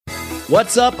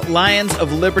What's up, Lions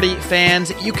of Liberty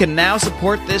fans? You can now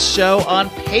support this show on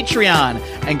Patreon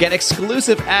and get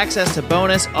exclusive access to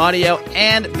bonus audio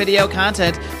and video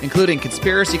content, including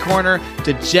Conspiracy Corner,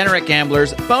 Degenerate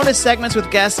Gamblers, bonus segments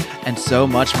with guests, and so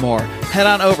much more. Head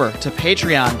on over to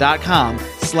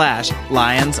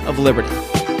patreon.com/Lions of Liberty.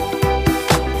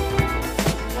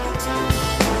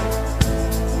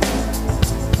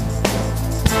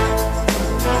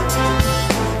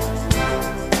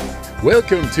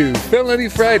 Welcome to Felony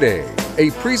Friday,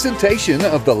 a presentation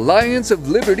of the Lions of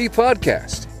Liberty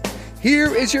podcast.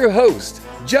 Here is your host,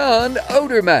 John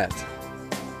Odermatt.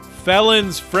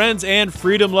 Felons, friends, and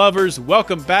freedom lovers,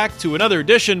 welcome back to another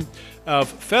edition of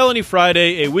Felony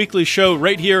Friday, a weekly show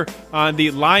right here on the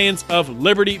Lions of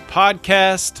Liberty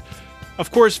podcast.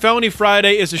 Of course, Felony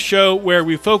Friday is a show where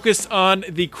we focus on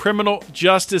the criminal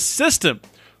justice system,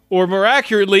 or more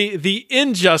accurately, the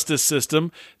injustice system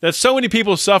that so many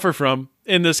people suffer from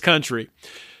in this country.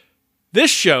 This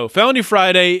show, Felony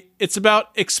Friday, it's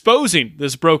about exposing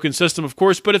this broken system, of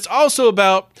course, but it's also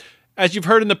about, as you've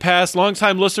heard in the past,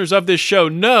 longtime listeners of this show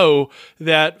know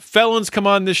that felons come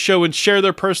on this show and share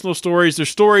their personal stories, their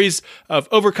stories of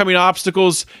overcoming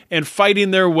obstacles and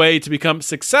fighting their way to become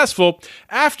successful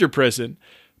after prison.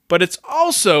 But it's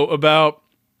also about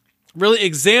really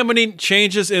examining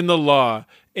changes in the law.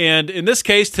 And in this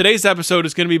case, today's episode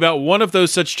is going to be about one of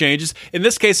those such changes. In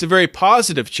this case, a very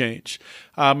positive change.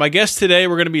 My guest today,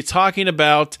 we're going to be talking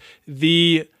about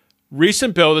the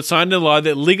recent bill that signed into law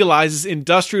that legalizes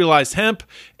industrialized hemp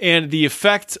and the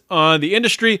effect on the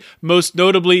industry, most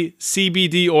notably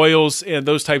CBD oils and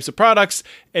those types of products,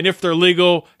 and if they're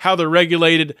legal, how they're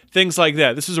regulated, things like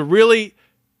that. This is a really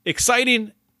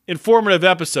exciting, informative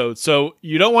episode, so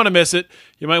you don't want to miss it.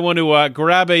 You might want to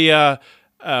grab a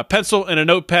pencil and a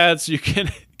notepad so you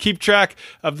can keep track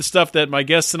of the stuff that my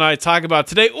guests and I talk about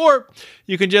today, or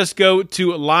you can just go to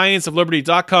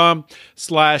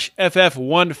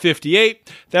lionsofliberty.com/FF158.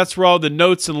 That's where all the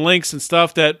notes and links and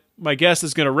stuff that my guest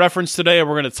is going to reference today and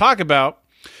we're going to talk about.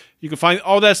 You can find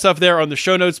all that stuff there on the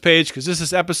show notes page because this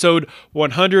is episode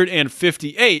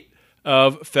 158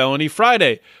 of Felony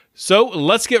Friday. So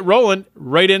let's get rolling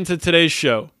right into today's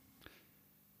show.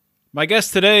 My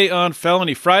guest today on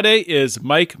Felony Friday is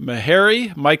Mike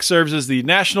Meharry. Mike serves as the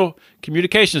National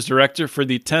Communications Director for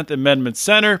the 10th Amendment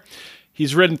Center.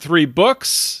 He's written 3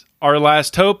 books: Our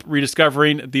Last Hope,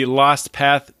 Rediscovering the Lost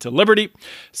Path to Liberty;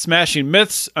 Smashing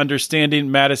Myths, Understanding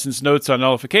Madison's Notes on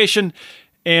Nullification.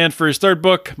 And for his 3rd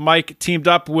book, Mike teamed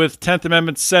up with 10th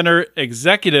Amendment Center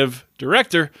Executive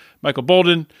Director Michael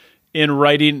Bolden in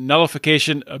writing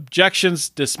Nullification Objections,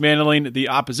 Dismantling the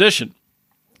Opposition.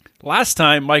 Last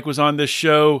time Mike was on this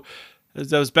show,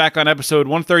 that was back on episode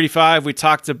 135, we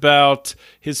talked about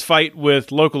his fight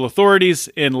with local authorities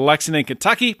in Lexington,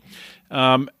 Kentucky,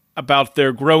 about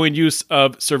their growing use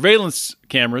of surveillance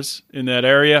cameras in that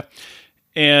area.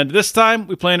 And this time,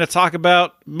 we plan to talk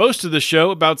about most of the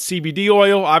show about CBD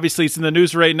oil. Obviously, it's in the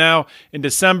news right now in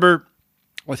December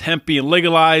with hemp being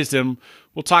legalized, and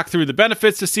we'll talk through the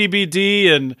benefits of CBD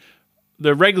and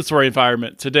the regulatory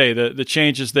environment today, the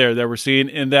changes there that we're seeing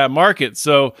in that market.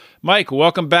 So, Mike,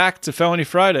 welcome back to Felony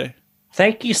Friday.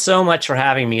 Thank you so much for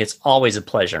having me. It's always a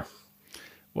pleasure.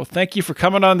 Well, thank you for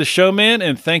coming on the show, man,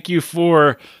 and thank you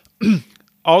for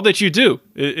all that you do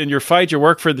in your fight, your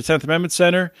work for the 10th Amendment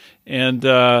Center. And,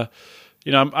 I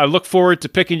look forward to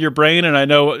picking your brain, and I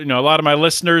know, a lot of my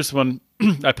listeners, when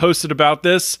I posted about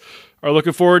this, are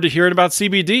looking forward to hearing about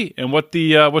CBD and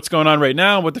what's going on right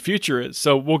now and what the future is.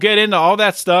 So we'll get into all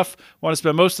that stuff. I want to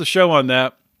spend most of the show on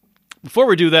that. Before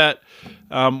we do that,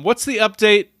 what's the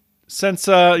update since,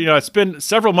 it's been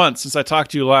several months since I talked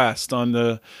to you last on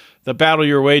the battle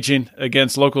you're waging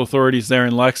against local authorities there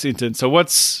in Lexington. So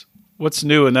what's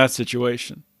new in that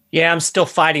situation? Yeah, I'm still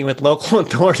fighting with local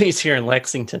authorities here in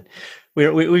Lexington.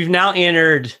 We've now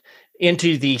entered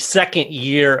into the 2nd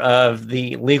year of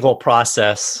the legal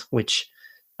process, which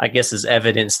I guess is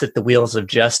evidence that the wheels of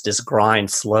justice grind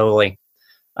slowly.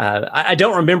 I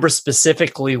don't remember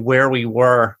specifically where we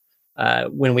were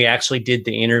when we actually did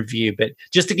the interview, but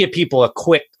just to give people a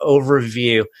quick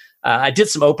overview, I did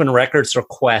some open records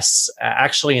requests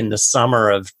actually in the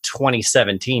summer of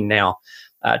 2017 now,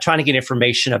 trying to get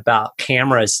information about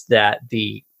cameras that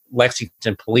the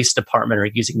Lexington Police Department are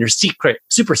using. They're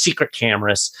super secret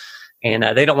cameras, and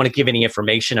they don't want to give any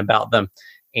information about them.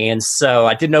 And so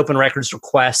I did an open records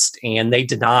request, and they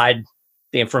denied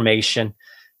the information.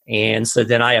 And so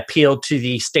then I appealed to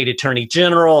the state attorney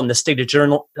general, and the state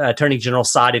attorney general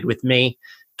sided with me,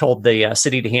 told the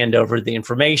city to hand over the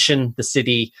information. The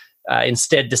city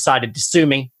instead decided to sue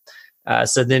me.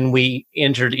 So then we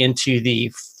entered into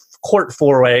the court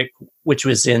for it, which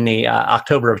was in the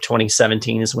October of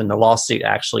 2017 is when the lawsuit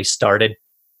actually started.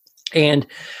 And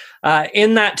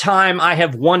in that time, I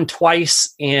have won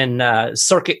twice in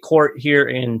circuit court here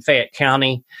in Fayette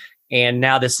County. And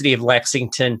now the city of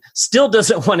Lexington still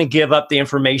doesn't want to give up the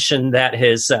information that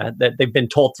they've been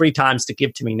told 3 times to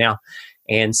give to me now.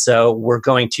 And so we're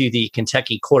going to the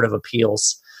Kentucky Court of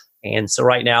Appeals. And so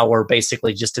right now we're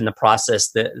basically just in the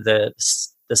process. The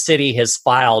city has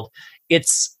filed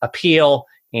its appeal,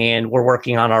 and we're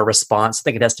working on our response. I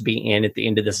think it has to be in at the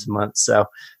end of this month. So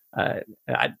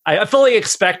I fully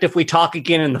expect if we talk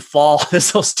again in the fall,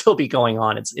 this will still be going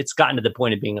on. It's gotten to the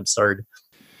point of being absurd.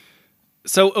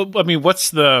 So, I mean,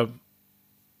 what's the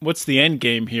end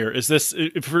game here? Is this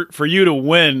for you to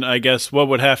win? I guess what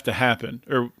would have to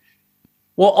happen?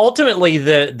 Well, ultimately,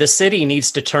 the city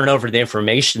needs to turn over the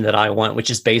information that I want, which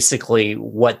is basically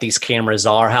what these cameras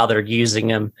are, how they're using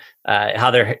them,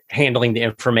 how they're handling the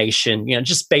information.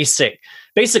 Just basic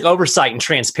oversight and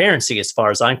transparency, as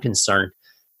far as I'm concerned.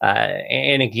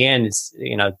 And again, it's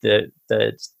the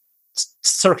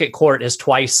circuit court has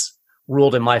twice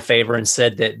ruled in my favor and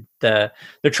said that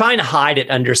they're trying to hide it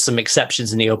under some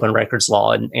exceptions in the open records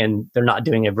law, and they're not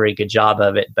doing a very good job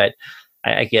of it. But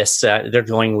I guess they're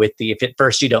going with the if at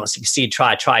first you don't succeed,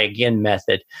 try again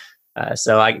method.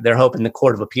 So they're hoping the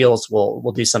Court of Appeals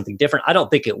will do something different. I don't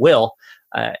think it will.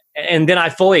 And then I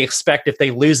fully expect if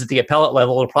they lose at the appellate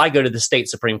level, it'll probably go to the state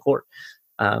Supreme Court.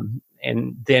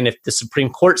 And then if the Supreme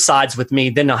Court sides with me,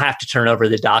 then they'll have to turn over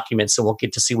the documents, so we'll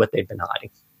get to see what they've been hiding.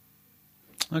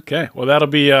 Okay. Well, that'll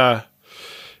be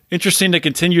interesting to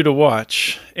continue to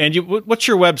watch. And what's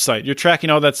your website? You're tracking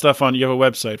all that stuff you have a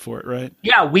website for it, right?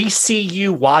 Yeah, we see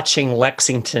you watching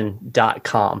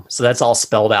Lexington.com. So that's all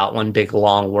spelled out, one big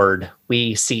long word.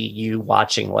 We see you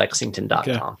watching Lexington.com.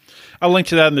 Okay. I'll link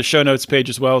to that in the show notes page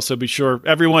as well. So be sure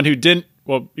everyone who didn't,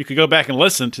 you could go back and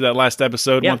listen to that last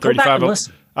episode, 135.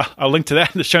 I'll link to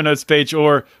that in the show notes page,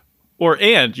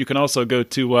 and you can also go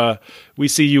to we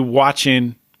see you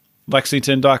watching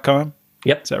Lexington.com.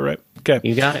 Yep. Is that right? Okay.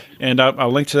 You got it. And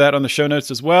I'll link to that on the show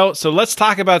notes as well. So let's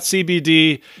talk about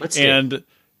CBD.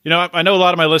 I know a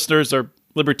lot of my listeners are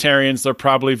libertarians. They're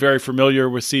probably very familiar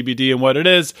with CBD and what it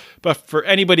is. But for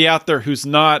anybody out there who's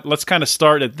not, let's kind of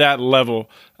start at that level.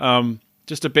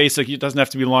 Just a basic, it doesn't have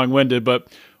to be long-winded, but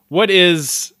what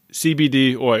is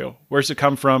CBD oil? Where's it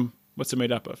come from? What's it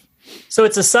made up of? So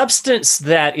it's a substance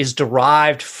that is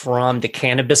derived from the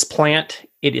cannabis plant.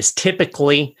 It is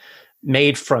typically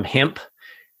made from hemp,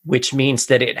 which means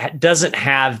that it doesn't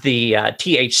have the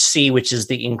THC, which is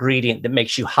the ingredient that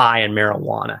makes you high in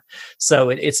marijuana. So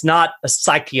it's not a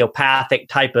psychopathic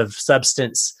type of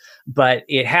substance, but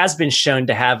it has been shown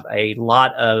to have a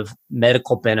lot of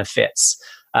medical benefits,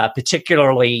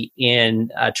 particularly in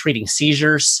treating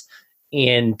seizures,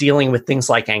 in dealing with things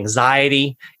like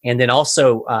anxiety, and then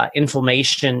also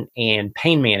inflammation and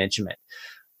pain management.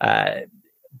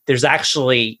 There's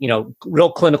actually,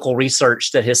 real clinical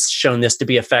research that has shown this to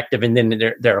be effective. And then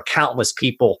there are countless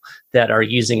people that are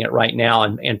using it right now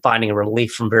and finding a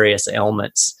relief from various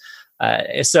ailments.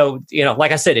 So,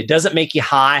 like I said, it doesn't make you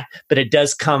high, but it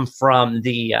does come from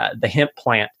the hemp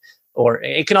plant, or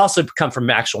it can also come from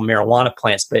actual marijuana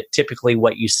plants. But typically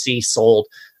what you see sold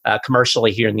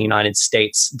commercially here in the United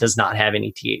States does not have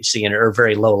any THC in it, or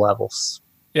very low levels.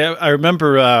 Yeah, I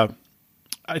remember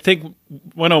I think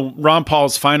one of Ron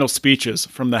Paul's final speeches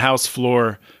from the House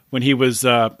floor when he was,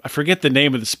 I forget the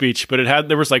name of the speech, but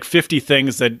there was like 50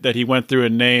 things that he went through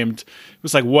and named. It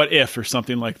was like, what if, or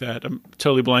something like that. I'm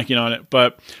totally blanking on it.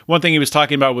 But one thing he was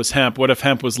talking about was hemp. What if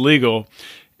hemp was legal?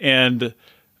 And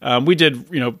we did,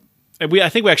 I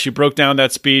think we actually broke down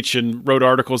that speech and wrote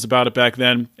articles about it back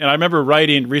then. And I remember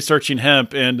researching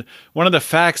hemp, and one of the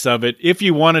facts of it, if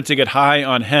you wanted to get high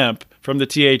on hemp from the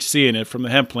THC in it, from the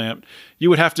hemp plant, you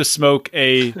would have to smoke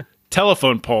a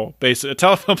telephone pole, basically a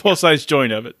telephone pole sized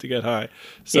joint of it to get high.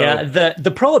 So, yeah,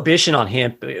 the prohibition on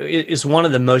hemp is one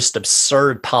of the most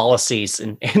absurd policies,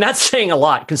 and that's saying a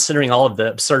lot considering all of the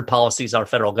absurd policies our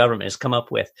federal government has come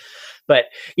up with. But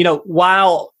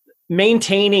while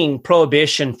maintaining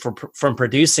prohibition from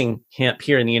producing hemp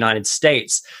here in the United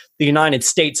States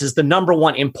is the number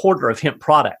one importer of hemp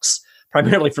products,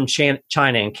 primarily from China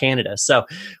and Canada. So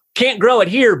can't grow it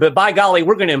here, but by golly,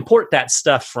 we're going to import that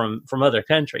stuff from other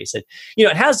countries. And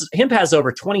hemp has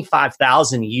over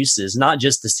 25,000 uses, not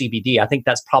just the CBD. I think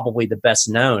that's probably the best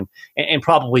known and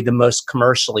probably the most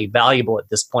commercially valuable at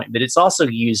this point. But it's also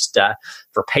used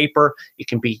for paper. It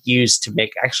can be used to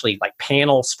make actually like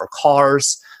panels for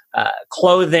cars,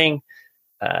 clothing.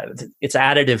 It's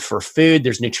additive for food.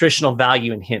 There's nutritional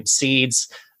value in hemp seeds.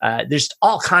 There's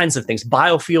all kinds of things,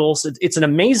 biofuels. It's an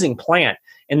amazing plant.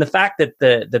 And the fact that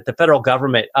the federal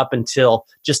government, up until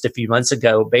just a few months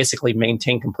ago, basically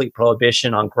maintained complete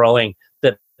prohibition on growing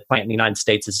the plant in the United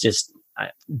States is just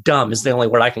dumb, is the only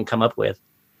word I can come up with.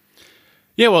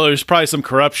 Yeah, well, there's probably some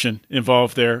corruption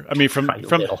involved there. I mean, from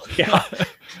yeah.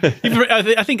 even,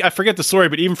 I think I forget the story,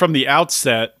 but even from the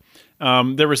outset,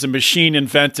 there was a machine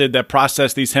invented that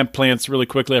processed these hemp plants really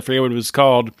quickly. I forget what it was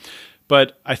called,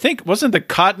 but I think wasn't the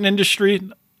cotton industry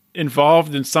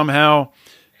involved in somehow?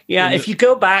 Yeah, if you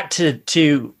go back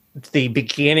to the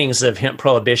beginnings of hemp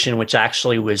prohibition, which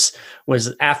actually was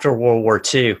after World War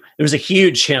II, there was a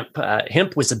huge hemp.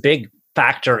 Hemp was a big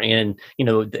factor in,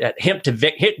 hemp to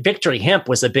victory. Hemp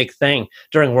was a big thing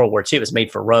during World War II. It was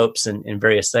made for ropes and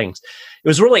various things. It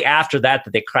was really after that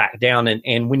they cracked down.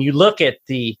 And when you look at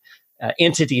the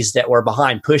entities that were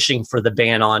behind pushing for the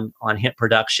ban on hemp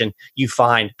production, you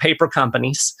find paper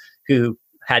companies who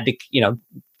had to,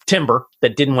 timber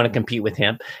that didn't want to compete with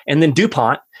hemp. And then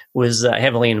DuPont was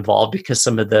heavily involved because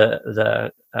some of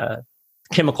the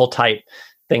chemical type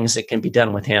things that can be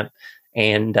done with hemp.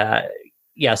 And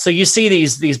so you see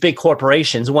these big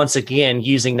corporations once again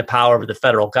using the power of the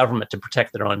federal government to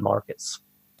protect their own markets.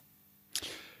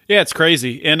 Yeah, it's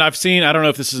crazy. And I've seen, I don't know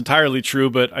if this is entirely true,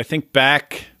 but I think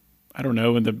back, I don't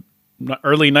know, in the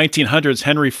early 1900s,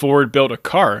 Henry Ford built a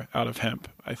car out of hemp.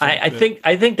 I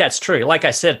think that's true. Like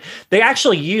I said, they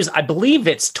actually use, I believe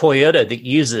it's Toyota that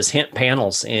uses hemp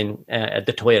panels in at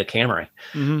the Toyota Camry.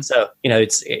 Mm-hmm. So,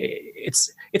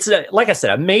 it's like I said,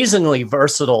 amazingly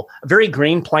versatile, a very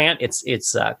green plant.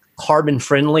 It's carbon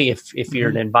friendly if you're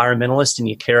an environmentalist and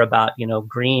you care about,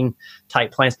 green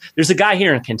type plants. There's a guy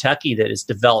here in Kentucky that has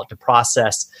developed a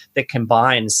process that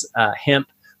combines hemp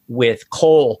with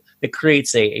coal that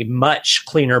creates a much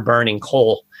cleaner burning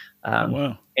coal.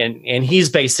 Wow. And he's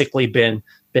basically been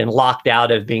locked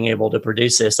out of being able to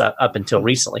produce this up until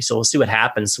recently. So we'll see what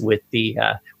happens with the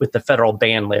federal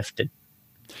ban lifted.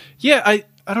 Yeah,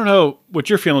 I don't know what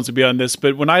your feelings would be on this,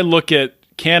 but when I look at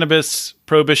cannabis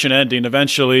prohibition ending,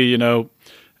 eventually,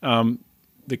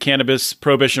 the cannabis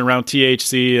prohibition around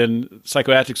THC and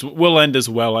psychoactives will end as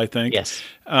well, I think. Yes.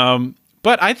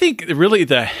 But I think really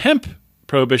the hemp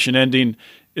prohibition ending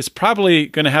is probably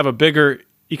going to have a bigger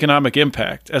economic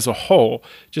impact as a whole,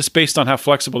 just based on how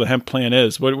flexible the hemp plant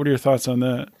is. What are your thoughts on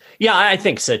that? Yeah, I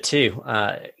think so too.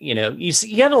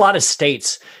 You have a lot of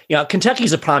states.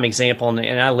 Kentucky's a prime example,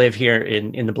 and I live here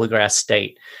in the Bluegrass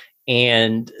State,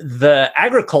 and the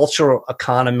agricultural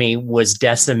economy was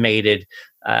decimated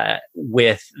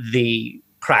with the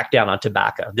crackdown on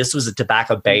tobacco. This was a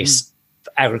tobacco-based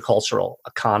agricultural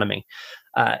economy.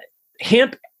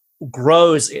 Hemp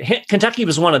grows. Kentucky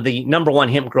was one of the number one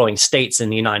hemp growing states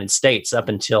in the United States up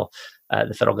until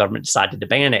the federal government decided to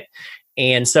ban it.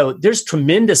 And so there's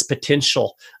tremendous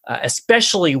potential,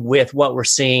 especially with what we're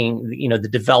seeing, the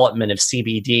development of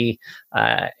CBD,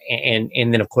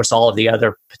 and then of course all of the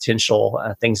other potential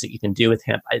things that you can do with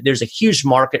hemp. There's a huge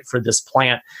market for this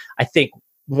plant. I think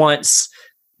once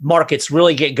markets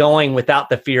really get going without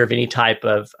the fear of any type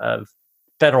of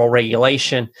federal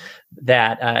regulation,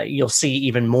 that you'll see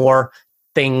even more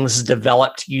things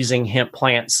developed using hemp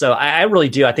plants. So I really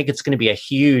do. I think it's going to be a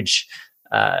huge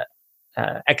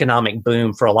economic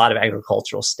boom for a lot of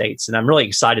agricultural states. And I'm really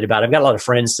excited about it. I've got a lot of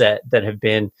friends that have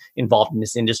been involved in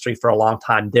this industry for a long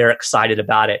time. They're excited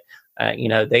about it.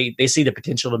 They see the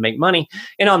potential to make money.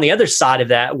 And on the other side of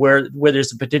that, where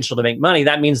there's a potential to make money,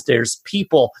 that means there's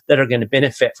people that are going to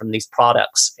benefit from these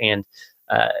products and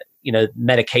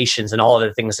medications and all of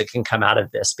the things that can come out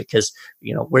of this, because,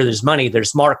 where there's money,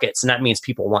 there's markets, and that means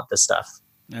people want this stuff.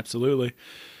 Absolutely.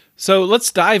 So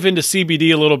let's dive into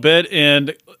CBD a little bit.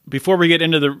 And before we get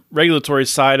into the regulatory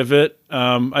side of it,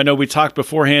 I know we talked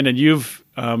beforehand and you've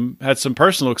had some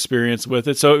personal experience with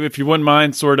it. So if you wouldn't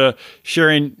mind sort of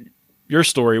sharing your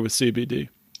story with CBD.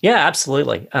 Yeah,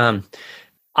 absolutely.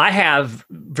 I have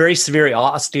very severe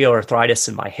osteoarthritis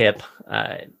in my hip.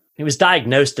 It was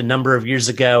diagnosed a number of years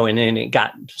ago, and then it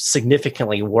got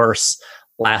significantly worse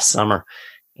last summer.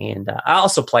 And I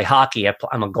also play hockey.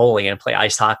 I'm a goalie and I play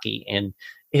ice hockey. And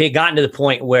it had gotten to the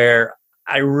point where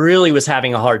I really was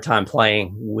having a hard time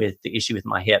playing with the issue with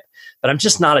my hip. But I'm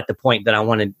just not at the point that I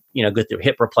want to, go through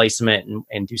hip replacement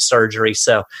and do surgery.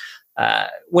 So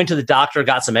went to the doctor,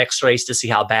 got some x-rays to see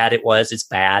how bad it was. It's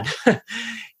bad.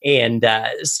 And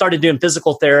started doing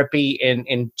physical therapy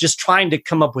and just trying to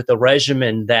come up with a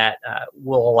regimen that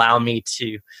will allow me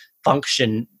to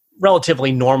function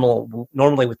relatively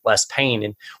normally with less pain.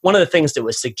 And one of the things that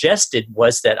was suggested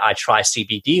was that I try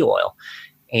CBD oil.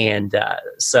 And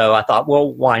so I thought,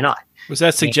 well, why not? Was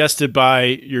that suggested by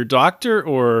your doctor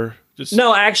or Just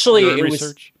no, actually, your it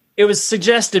research? it was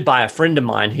suggested by a friend of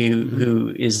mine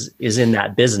who is in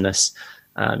that business.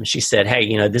 She said,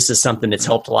 "Hey, this is something that's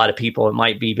helped a lot of people. It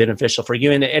might be beneficial for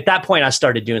you." And at that point, I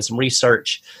started doing some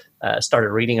research, started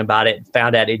reading about it, and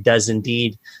found out it does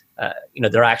indeed.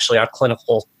 There actually are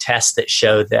clinical tests that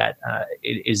show that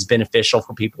it is beneficial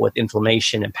for people with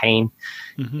inflammation and pain.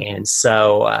 And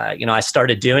so, I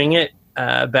started doing it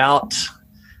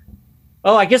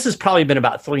I guess it's probably been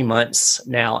about 3 months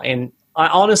now. And I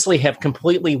honestly have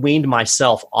completely weaned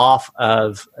myself off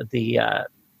of the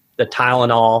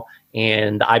Tylenol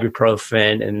and the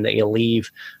ibuprofen and the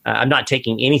Aleve. I'm not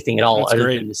taking anything at all That's other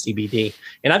great. than the CBD.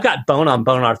 And I've got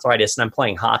bone-on-bone arthritis, and I'm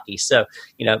playing hockey. So,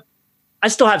 I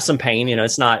still have some pain.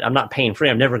 I'm not pain-free.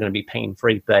 I'm never going to be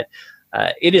pain-free, but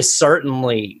it has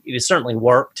certainly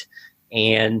worked.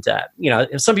 And,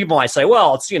 some people might say,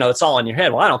 well, it's all in your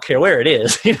head. Well, I don't care where it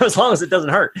is, as long as it doesn't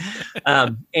hurt.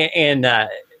 The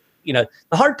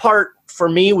hard part for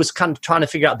me was kind of trying to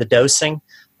figure out the dosing.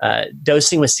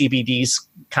 Dosing with CBD is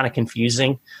kind of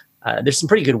confusing. There's some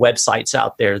pretty good websites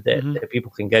out there that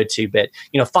people can go to, but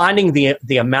finding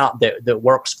the amount that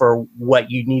works for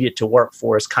what you need it to work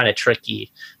for is kind of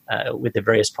tricky with the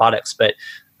various products. But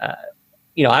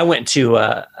I went to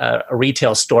a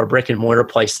retail store, brick and mortar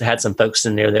place that had some folks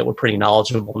in there that were pretty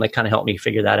knowledgeable, and they kind of helped me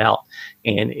figure that out.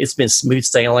 And it's been smooth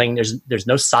sailing. There's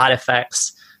no side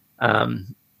effects.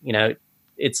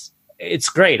 It's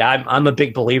great. I'm a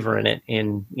big believer in it,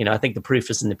 and I think the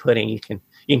proof is in the pudding. You can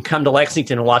come to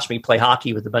Lexington and watch me play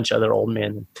hockey with a bunch of other old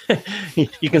men.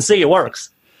 You can see it works.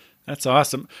 That's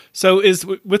awesome. So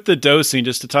with the dosing,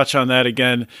 just to touch on that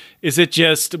again, is it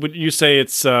just, when you say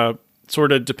it's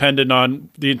sort of dependent on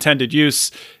the intended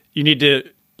use, you need to,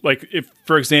 like, if,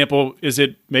 for example, is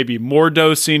it maybe more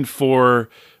dosing for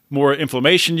more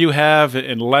inflammation you have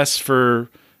and less for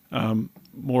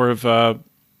more of a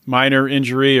minor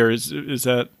injury, or is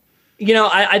that?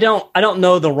 I don't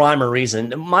know the rhyme or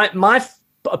reason. My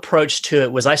approach to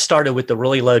it was I started with the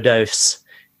really low dose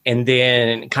and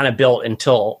then kind of built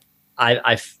until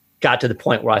I got to the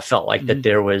point where I felt like that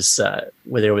there was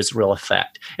real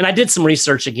effect. And I did some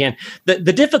research again.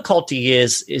 The difficulty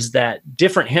is that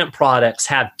different hemp products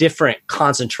have different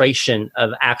concentration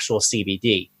of actual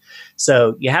CBD.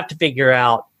 So you have to figure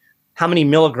out how many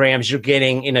milligrams you're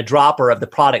getting in a dropper of the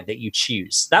product that you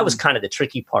choose. That was kind of the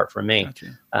tricky part for me.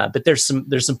 Gotcha. But there's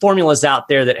some formulas out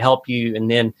there that help you. And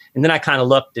then I kind of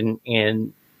looked and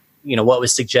what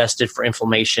was suggested for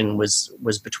inflammation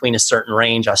was between a certain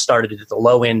range. I started at the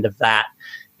low end of that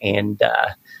and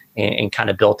kind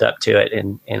of built up to it.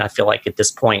 And I feel like at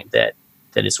this point that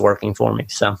it's working for me.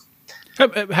 So.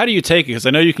 How do you take it? Because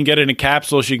I know you can get it in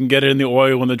capsules, you can get it in the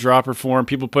oil in the dropper form.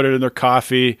 People put it in their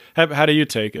coffee. How do you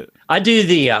take it? I do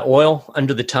the oil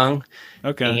under the tongue.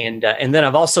 Okay. And then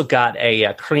I've also got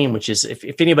a cream, which is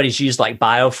if anybody's used like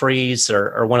BioFreeze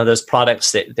or one of those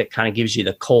products that kind of gives you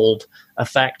the cold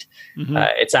effect.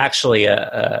 It's actually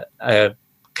a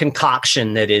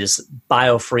concoction that is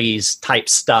BioFreeze type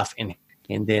stuff. And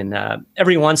then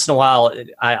every once in a while,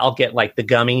 I'll get like the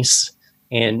gummies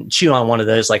and chew on one of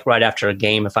those like right after a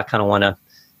game if I kind of want to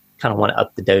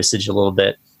up the dosage a little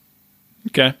bit.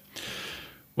 Okay.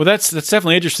 Well, that's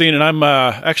definitely interesting. And I'm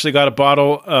actually got a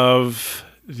bottle of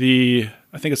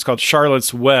I think it's called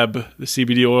Charlotte's Web, the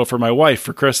CBD oil for my wife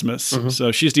for Christmas.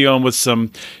 So she's dealing with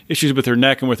some issues with her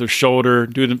neck and with her shoulder,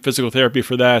 doing physical therapy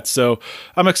for that. So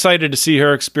I'm excited to see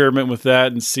her experiment with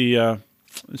that and see how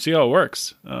it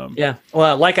works. Yeah.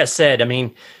 Well, like I said, I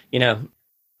mean,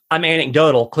 I'm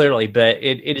anecdotal, clearly, but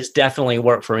it has definitely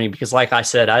worked for me because, like I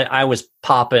said, I was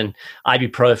popping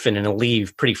ibuprofen and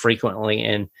Aleve pretty frequently,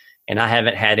 and I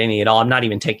haven't had any at all. I'm not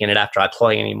even taking it after I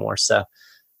play anymore. So,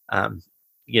 and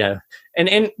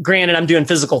granted, I'm doing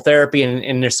physical therapy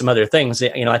and there's some other things.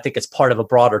 I think it's part of a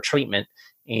broader treatment,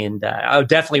 and I would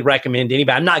definitely recommend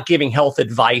anybody. I'm not giving health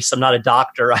advice. I'm not a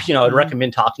doctor. I'd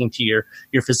recommend talking to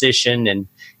your physician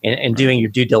and doing your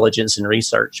due diligence and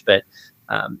research, but.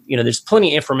 There's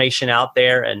plenty of information out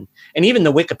there, and even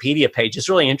the Wikipedia page is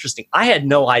really interesting. I had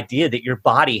no idea that your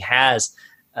body has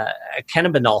a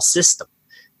cannabinol system,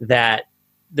 that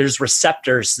there's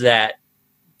receptors that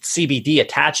CBD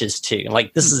attaches to.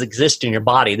 Like this exists in your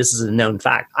body. This is a known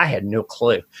fact. I had no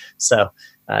clue. So,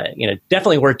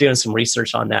 definitely worth doing some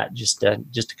research on that just to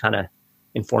kind of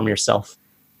inform yourself.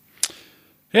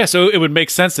 Yeah, so it would make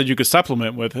sense that you could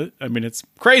supplement with it. I mean, it's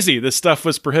crazy. This stuff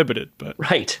was prohibited, but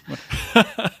right.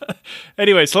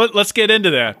 Anyway, so let's get into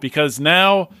that because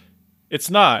now it's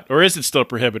not, or is it still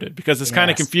prohibited? Because it's kind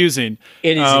of confusing.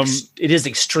 It is. It is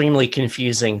extremely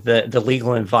confusing, the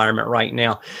legal environment right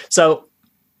now. So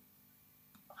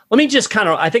Let me just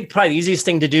I think probably the easiest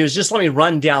thing to do is just let me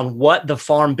run down what the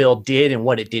Farm Bill did and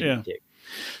what it didn't do.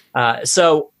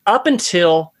 So up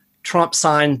until Trump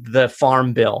signed the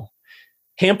Farm Bill,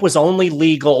 hemp was only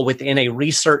legal within a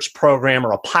research program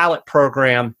or a pilot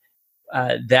program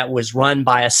that was run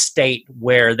by a state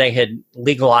where they had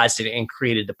legalized it and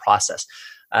created the process.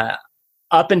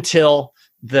 Up until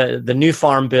the new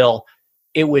Farm Bill,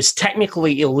 it was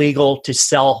technically illegal to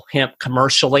sell hemp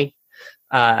commercially,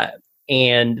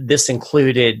 and this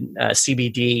included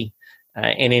CBD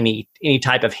and any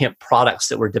type of hemp products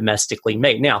that were domestically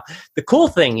made. Now, the cool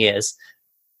thing is,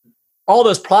 all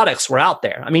those products were out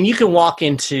there. I mean, you can walk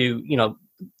into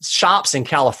shops in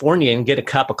California and get a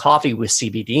cup of coffee with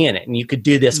CBD in it, and you could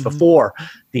do this before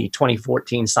the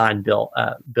 2014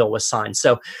 bill was signed.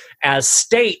 So, as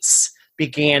states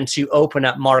began to open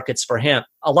up markets for hemp,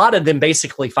 a lot of them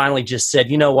basically finally just said,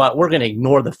 you know what, we're going to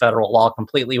ignore the federal law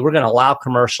completely. We're going to allow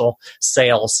commercial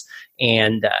sales.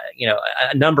 And,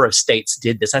 a number of states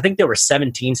did this. I think there were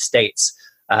 17 states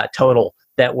total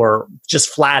that were just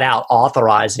flat out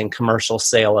authorizing commercial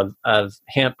sale of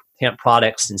hemp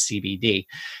products and CBD.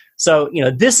 So,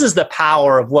 this is the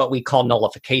power of what we call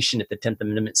nullification at the 10th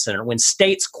Amendment Center. When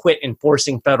states quit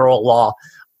enforcing federal law,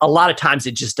 a lot of times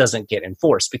it just doesn't get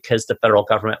enforced because the federal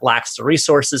government lacks the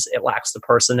resources, it lacks the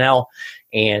personnel,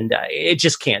 and it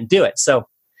just can't do it. So,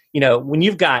 when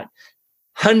you've got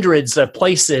hundreds of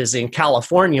places in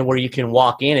California where you can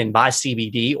walk in and buy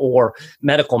CBD or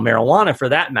medical marijuana for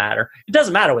that matter, it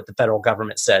doesn't matter what the federal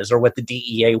government says or what the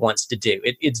DEA wants to do.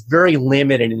 It's very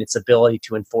limited in its ability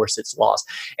to enforce its laws.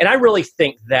 And I really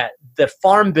think that the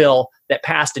Farm Bill that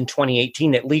passed in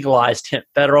 2018 that legalized hemp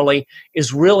federally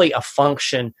is really a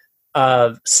function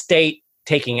of state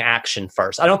taking action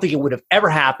first. I don't think it would have ever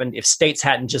happened if states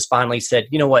hadn't just finally said,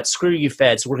 you know what, screw you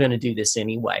feds, we're going to do this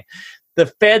anyway. The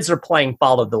feds are playing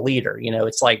follow the leader.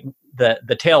 It's like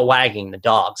the tail wagging the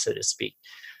dog, so to speak.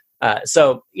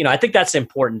 So I think that's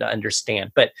important to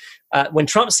understand. But when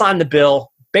Trump signed the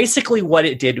bill, basically what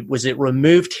it did was it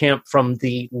removed hemp from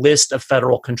the list of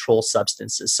federal controlled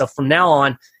substances. So from now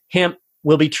on, hemp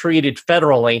will be treated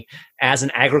federally as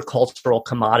an agricultural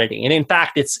commodity. And in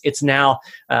fact, it's now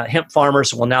hemp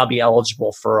farmers will now be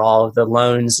eligible for all of the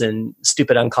loans and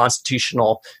stupid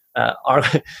unconstitutional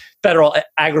federal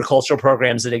agricultural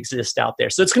programs that exist out there.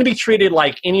 So it's going to be treated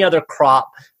like any other crop,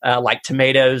 like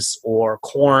tomatoes or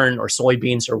corn or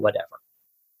soybeans or whatever.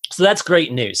 So that's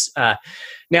great news.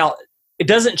 Now, it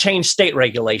doesn't change state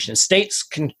regulations. States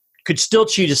could still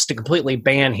choose to completely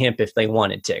ban hemp if they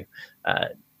wanted to.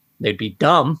 They'd be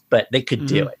dumb, but they could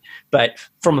do it. But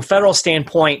from a federal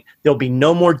standpoint, there'll be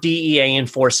no more DEA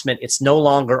enforcement. It's no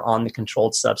longer on the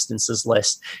controlled substances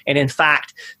list. And in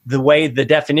fact, the way the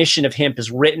definition of hemp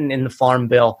is written in the Farm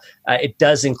Bill, it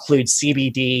does include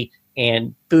CBD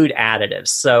and food additives.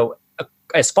 So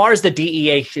as far as the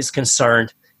DEA is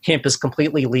concerned, hemp is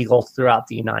completely legal throughout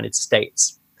the United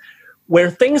States. Where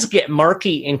things get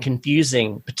murky and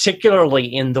confusing, particularly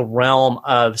in the realm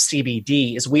of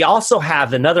CBD, is we also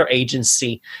have another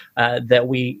agency that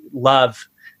we love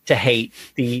to hate,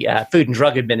 the Food and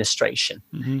Drug Administration.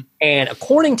 And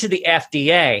according to the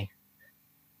FDA,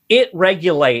 it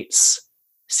regulates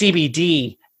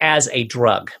CBD as a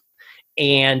drug.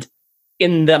 And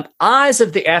in the eyes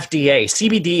of the FDA,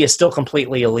 CBD is still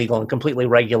completely illegal and completely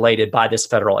regulated by this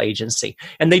federal agency.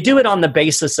 And they do it on the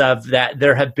basis of that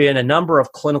there have been a number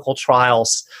of clinical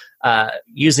trials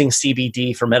using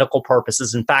CBD for medical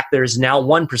purposes. In fact, there is now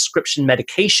one prescription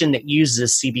medication that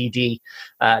uses CBD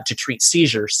to treat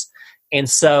seizures. And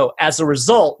so as a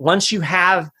result, once you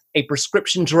have a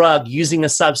prescription drug using a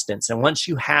substance, and once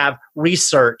you have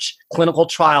research, clinical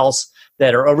trials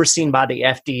that are overseen by the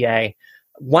FDA,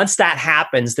 once that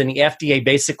happens, then the FDA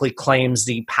basically claims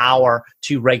the power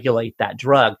to regulate that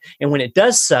drug. And when it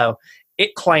does so,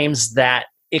 it claims that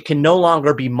it can no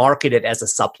longer be marketed as a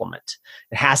supplement.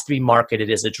 It has to be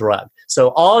marketed as a drug. So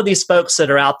all of these folks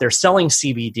that are out there selling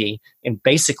CBD in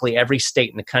basically every state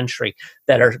in the country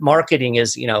that are marketing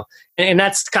is, and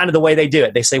that's kind of the way they do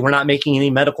it. They say, we're not making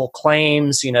any medical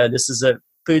claims, this is a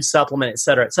food supplement, et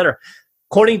cetera, et cetera.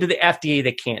 According to the FDA,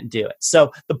 they can't do it.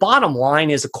 So the bottom line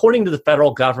is, according to the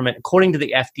federal government, according to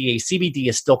the FDA, CBD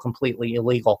is still completely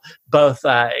illegal, both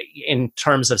in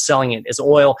terms of selling it as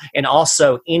oil and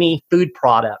also any food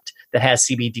product that has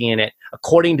CBD in it,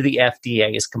 according to the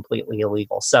FDA, is completely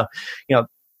illegal. So,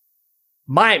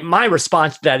 my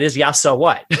response to that is, yeah, so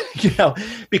what?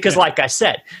 Because like I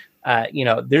said,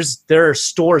 there are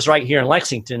stores right here in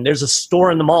Lexington. There's a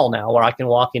store in the mall now where I can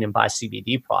walk in and buy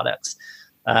CBD products.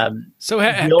 So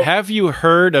have you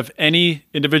heard of any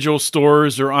individual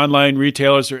stores or online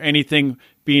retailers or anything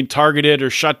being targeted or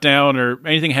shut down or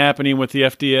anything happening with the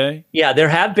FDA? Yeah, there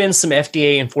have been some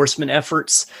FDA enforcement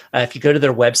efforts. If you go to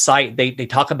their website, they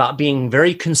talk about being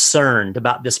very concerned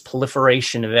about this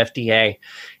proliferation of FDA.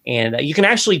 And you can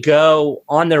actually go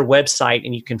on their website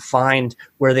and you can find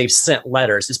where they've sent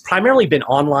letters. It's primarily been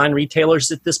online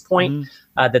retailers at this point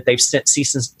that they've sent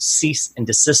cease and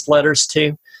desist letters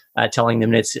to, telling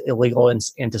them it's illegal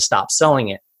and to stop selling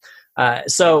it.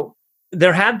 So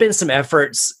there have been some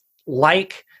efforts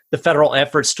like the federal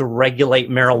efforts to regulate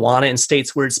marijuana in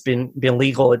states where it's been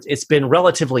legal. It's been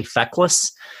relatively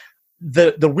feckless.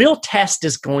 The real test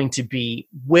is going to be,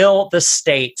 will the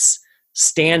states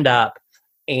stand up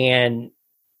and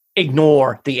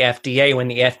ignore the FDA when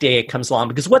the FDA comes along?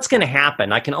 Because what's going to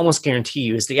happen, I can almost guarantee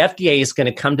you, is the FDA is going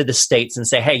to come to the states and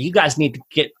say, hey, you guys need to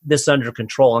get this under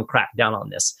control and crack down on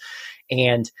this.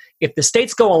 And if the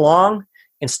states go along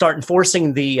and start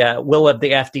enforcing the will of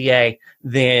the FDA,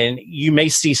 then you may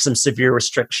see some severe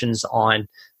restrictions on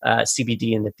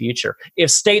CBD in the future.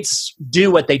 If states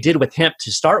do what they did with hemp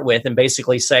to start with and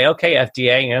basically say, okay,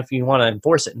 FDA, if you want to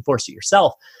enforce it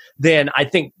yourself, then I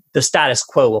think the status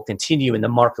quo will continue and the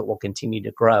market will continue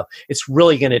to grow. It's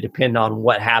really going to depend on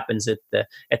what happens at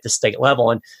the state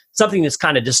level. And something that's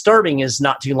kind of disturbing is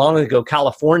not too long ago,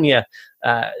 California,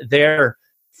 their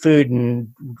Food and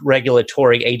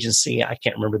Regulatory Agency, I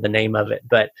can't remember the name of it,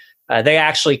 but they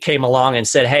actually came along and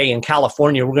said, hey, in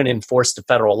California, we're going to enforce the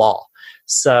federal law.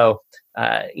 So,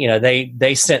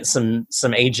 they sent some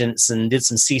agents and did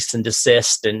some cease and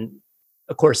desist. And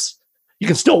of course, you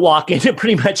can still walk into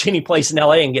pretty much any place in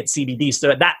LA and get CBD.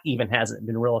 So that even hasn't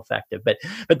been real effective. But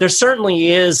there certainly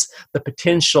is the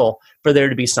potential for there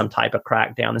to be some type of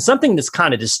crackdown. And something that's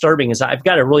kind of disturbing is I've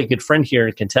got a really good friend here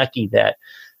in Kentucky that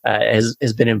has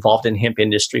been involved in hemp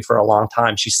industry for a long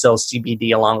time. She sells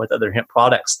CBD along with other hemp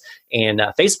products, and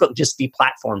Facebook just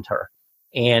deplatformed her,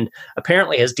 and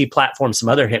apparently has deplatformed some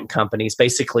other hemp companies,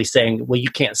 basically saying, "Well, you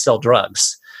can't sell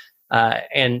drugs."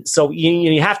 And so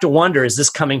you have to wonder: is this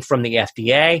coming from the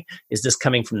FDA? Is this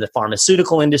coming from the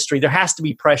pharmaceutical industry? There has to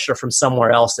be pressure from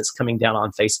somewhere else that's coming down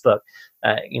on Facebook,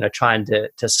 trying to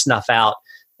snuff out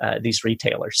these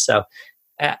retailers. So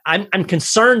I'm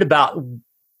concerned about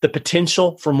the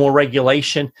potential for more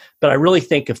regulation, but I really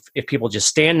think if people just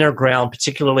stand their ground,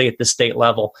 particularly at the state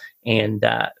level, and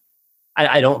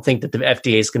I don't think that the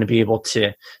FDA is going to be able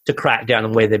to crack down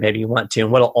in the way they maybe want to,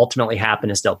 and what will ultimately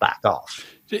happen is they'll back off.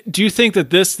 Do you think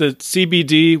that the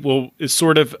CBD is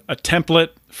sort of a template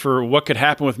for what could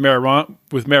happen with marijuana?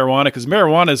 Because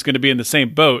marijuana is going to be in the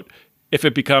same boat if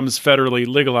it becomes federally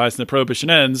legalized and the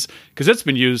prohibition ends, because it's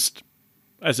been used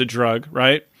as a drug,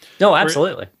 right? No,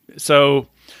 absolutely. So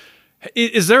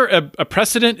is there a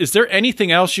precedent? Is there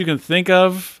anything else you can think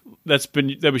of that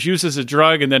was used as a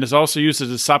drug and then is also used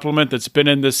as a supplement that's been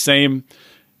in this same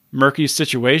murky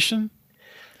situation?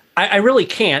 I really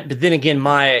can't. But then again,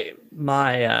 my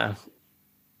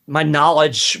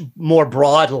knowledge more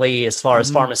broadly as far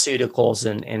as pharmaceuticals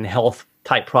and health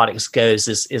type products goes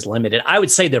is limited. I would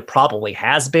say there probably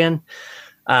has been.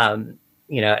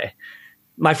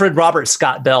 My friend Robert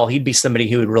Scott Bell, he'd be somebody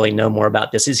who would really know more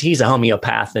about this. He's a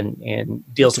homeopath and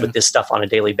deals with this stuff on a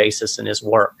daily basis in his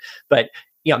work. But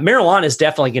marijuana is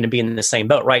definitely going to be in the same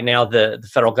boat. Right now, the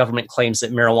federal government claims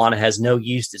that marijuana has no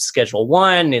use. It's Schedule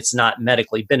I. It's not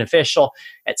medically beneficial.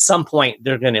 At some point,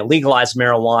 they're going to legalize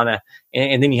marijuana,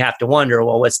 and then you have to wonder,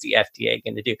 well, what's the FDA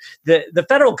going to do? The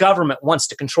federal government wants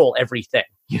to control everything.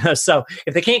 So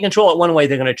if they can't control it one way,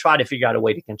 they're going to try to figure out a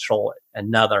way to control it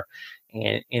another.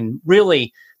 And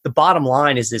really, the bottom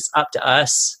line is it's up to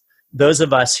us, those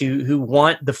of us who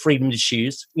want the freedom to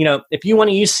choose. If you want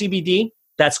to use CBD,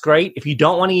 that's great. If you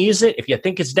don't want to use it, if you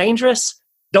think it's dangerous,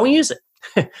 don't use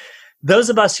it. Those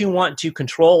of us who want to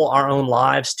control our own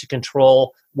lives, to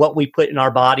control what we put in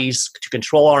our bodies, to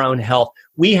control our own health,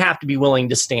 we have to be willing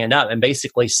to stand up and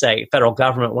basically say, federal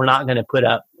government, we're not going to put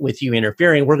up with you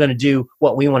interfering. We're going to do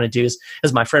what we want to do.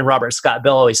 As my friend Robert Scott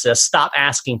Bell always says, stop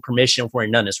asking permission where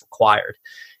none is required.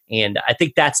 And I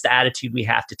think that's the attitude we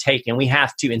have to take. And we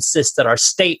have to insist that our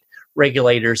state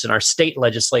regulators and our state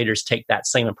legislators take that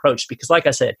same approach. Because like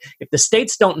I said, if the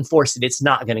states don't enforce it, it's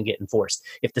not going to get enforced.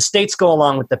 If the states go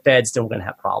along with the feds, then we're going to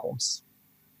have problems.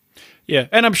 Yeah,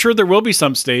 and I'm sure there will be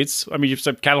some states. I mean, you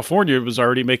said California was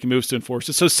already making moves to enforce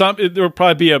it. So there will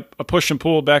probably be a push and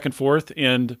pull back and forth.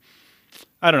 And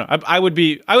I don't know. I would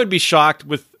be shocked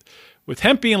with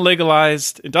hemp being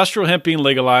legalized, industrial hemp being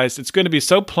legalized. It's going to be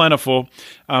so plentiful.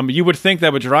 You would think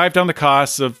that would drive down the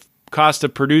cost of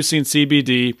producing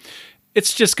CBD.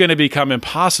 It's just going to become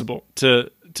impossible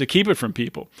to to keep it from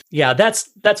people. Yeah, that's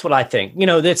what I think.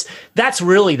 That's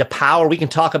really the power. We can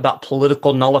talk about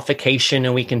political nullification,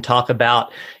 and we can talk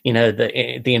about,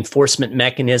 the enforcement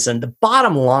mechanism. The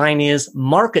bottom line is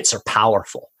markets are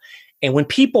powerful. And when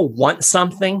people want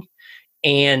something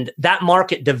and that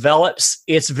market develops,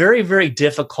 it's very, very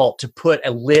difficult to put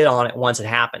a lid on it once it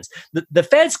happens. The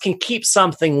feds can keep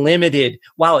something limited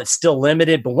while it's still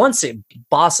limited, but once it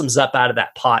blossoms up out of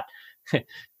that pot,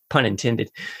 pun intended,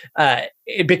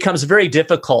 it becomes very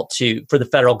difficult for the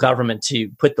federal government to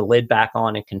put the lid back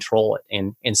on and control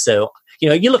it. And so,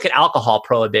 you look at alcohol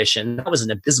prohibition, that was an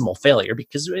abysmal failure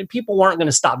because people weren't going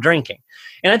to stop drinking.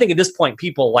 And I think at this point,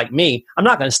 people like me, I'm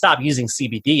not going to stop using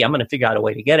CBD. I'm going to figure out a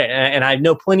way to get it. And I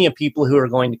know plenty of people who are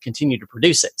going to continue to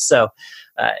produce it. So,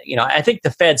 I think the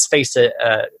feds face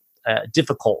a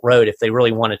difficult road if they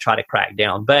really want to try to crack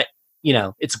down. But,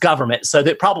 it's government, so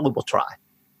they probably will try.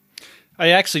 I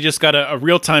actually just got a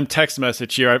real-time text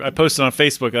message here. I posted on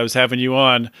Facebook. I was having you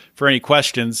on for any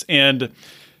questions. And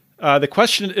the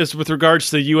question is with regards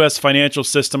to the U.S. financial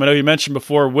system. I know you mentioned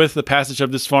before with the passage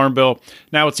of this farm bill,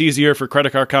 now it's easier for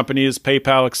credit card companies,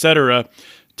 PayPal, et cetera,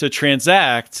 to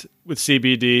transact with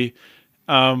CBD.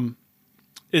 How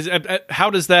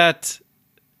does that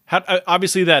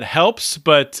obviously that helps,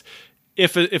 but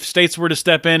if states were to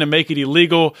step in and make it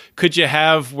illegal, could you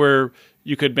have where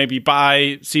you could maybe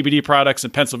buy CBD products in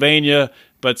Pennsylvania,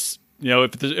 but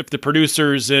if the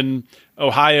producers in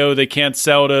Ohio, they can't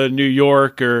sell to New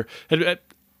York, or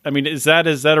is that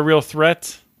a real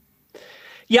threat?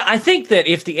 Yeah, I think that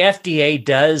if the FDA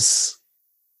does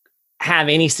have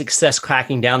any success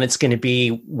cracking down, it's going to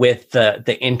be with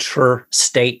the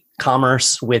interstate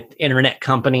commerce with internet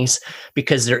companies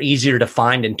because they're easier to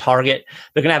find and target.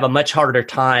 They're going to have a much harder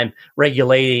time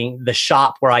regulating the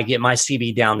shop where I get my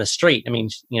CBD down the street.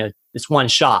 It's one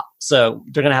shop, so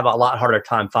they're going to have a lot harder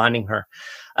time finding her.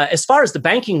 As far as the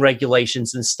banking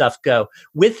regulations and stuff go,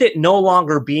 with it no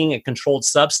longer being a controlled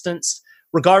substance,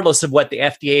 regardless of what the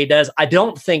FDA does, I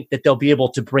don't think that they'll be able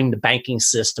to bring the banking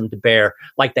system to bear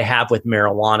like they have with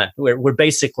marijuana. Where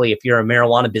basically, if you're a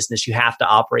marijuana business, you have to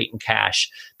operate in cash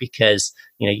because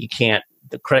you can't.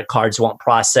 The credit cards won't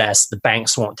process. The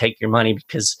banks won't take your money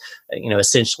because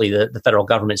essentially the federal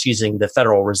government's using the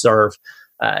Federal Reserve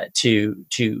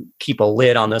to keep a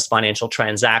lid on those financial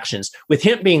transactions. With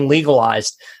hemp being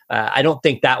legalized, I don't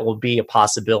think that will be a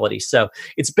possibility. So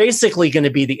it's basically going to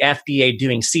be the FDA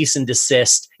doing cease and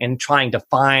desist and trying to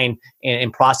fine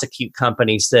and prosecute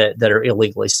companies that are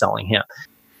illegally selling hemp.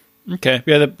 Okay,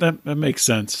 yeah, that makes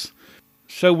sense.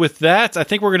 So with that, I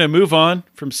think we're going to move on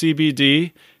from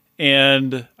CBD.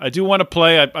 And I do want to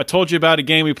play, I told you about a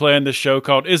game we play on this show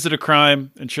called Is It a Crime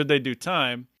and Should They Do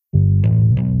Time?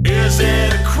 Is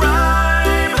it a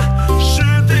crime?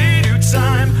 Should they do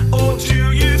time? Or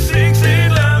do you think they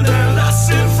learned their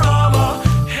lesson from a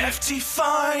hefty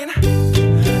fine?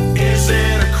 Is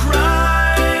it a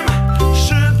crime?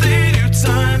 Should they do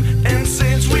time? And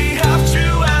since we have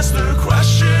to ask the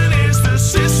question, is the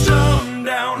system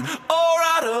down or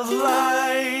out of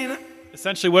line?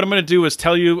 Essentially, what I'm going to do is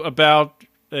tell you about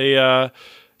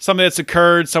something that's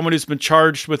occurred, someone who's been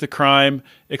charged with a crime,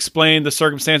 explain the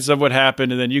circumstances of what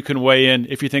happened, and then you can weigh in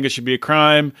if you think it should be a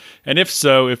crime, and if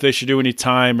so, if they should do any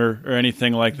time or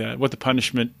anything like that, what the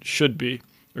punishment should be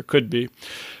or could be.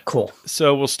 Cool.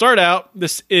 So we'll start out.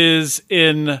 This is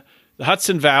in the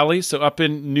Hudson Valley, so up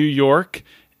in New York,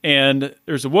 and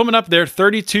there's a woman up there,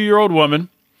 32-year-old woman,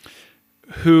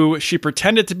 who she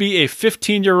pretended to be a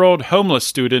 15-year-old homeless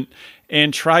student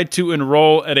and tried to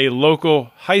enroll at a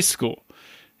local high school.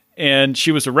 And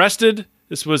she was arrested.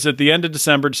 This was at the end of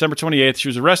December 28th. She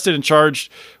was arrested and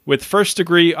charged with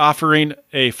first-degree offering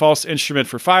a false instrument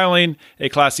for filing, a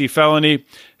Class C felony,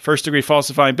 first-degree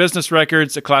falsifying business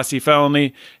records, a Class C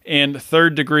felony, and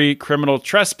third-degree criminal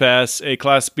trespass, a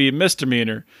Class B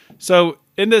misdemeanor. So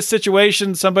in this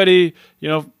situation, somebody,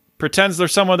 pretends they're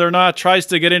someone they're not, tries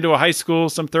to get into a high school,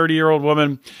 some 30-year-old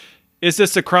woman. Is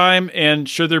this a crime, and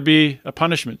should there be a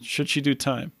punishment? Should she do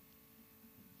time?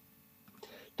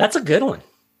 That's a good one.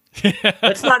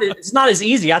 It's not as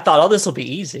easy. I thought, this will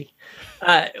be easy.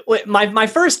 My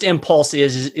first impulse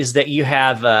is that you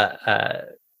have a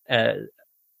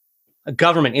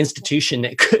government institution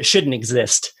that shouldn't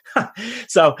exist.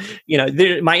 So,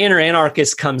 my inner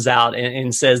anarchist comes out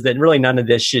and says that really none of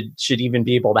this should even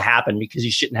be able to happen because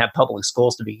you shouldn't have public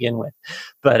schools to begin with.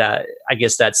 But I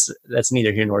guess that's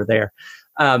neither here nor there.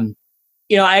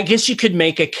 I guess you could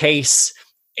make a case.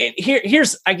 And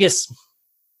here's, I guess,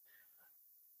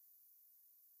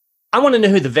 I want to know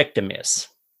who the victim is.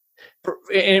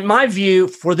 In my view,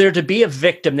 for there to be a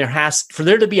victim, for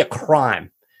there to be a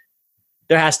crime,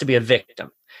 there has to be a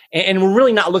victim. And we're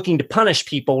really not looking to punish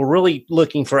people. We're really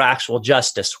looking for actual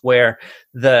justice, where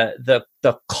the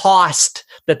cost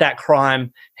that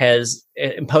crime has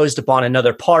imposed upon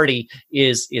another party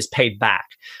is paid back.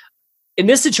 In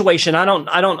this situation, I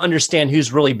don't understand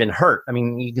who's really been hurt. I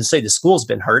mean, you can say the school's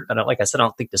been hurt, but like I said, I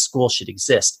don't think the school should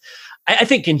exist. I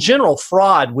think in general,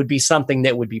 fraud would be something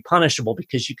that would be punishable,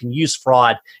 because you can use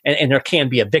fraud, and there can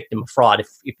be a victim of fraud.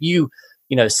 If you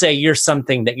say you're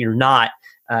something that you're not,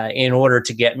 in order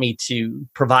to get me to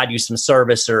provide you some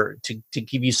service or to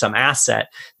give you some asset,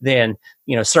 then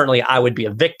certainly I would be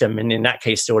a victim, and in that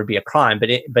case there would be a crime.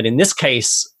 But in this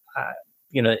case,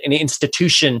 an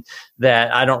institution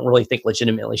that I don't really think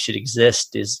legitimately should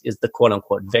exist is the quote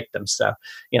unquote victim. So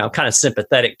I'm kind of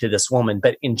sympathetic to this woman,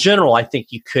 but in general, I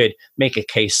think you could make a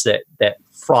case that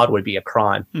fraud would be a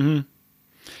crime. Mm-hmm.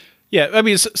 Yeah, I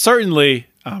mean, certainly,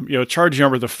 charging her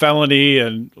with a felony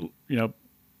and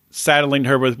saddling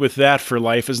her with that for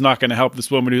life is not going to help this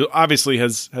woman who obviously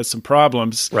has some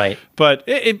problems. Right. But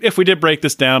if we did break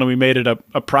this down and we made it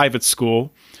a private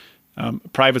school,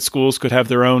 private schools could have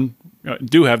their own,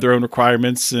 do have their own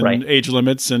requirements and age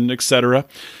limits and et cetera.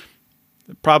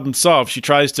 Problem solved. She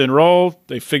tries to enroll,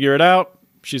 they figure it out,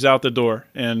 she's out the door.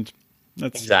 And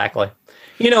that's exactly.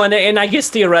 And I guess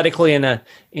theoretically in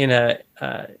a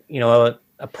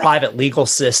private legal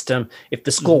system, if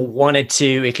the school wanted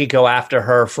to, it could go after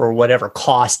her for whatever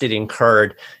cost it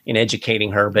incurred in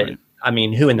educating her. But I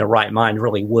mean, who in their right mind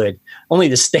really would? Only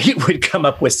the state would come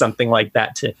up with something like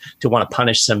that to want to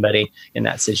punish somebody in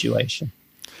that situation.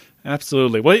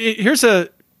 Absolutely. Well, here's the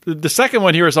second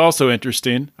one here is also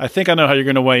interesting. I think I know how you're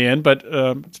going to weigh in, but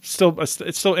it's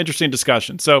still interesting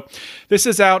discussion. So this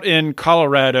is out in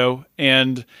Colorado,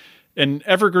 and an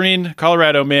Evergreen,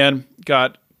 Colorado man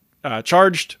got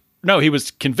charged. No, he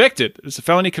was convicted. It's a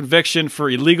felony conviction for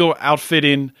illegal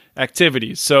outfitting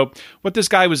activities. So what this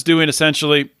guy was doing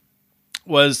essentially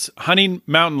was hunting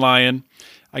mountain lion,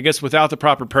 I guess, without the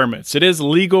proper permits. It is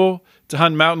legal to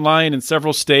hunt mountain lion in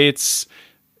several states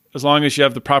as long as you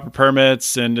have the proper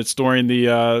permits and it's during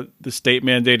the state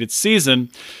mandated season.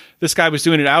 This guy was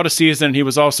doing it out of season, and he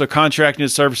was also contracting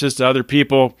his services to other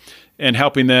people and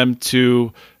helping them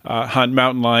to hunt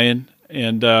mountain lion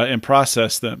and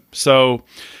process them. So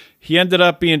he ended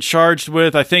up being charged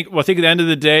with, I think at the end of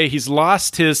the day, he's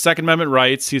lost his Second Amendment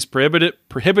rights. He's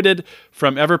prohibited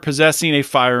from ever possessing a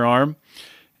firearm.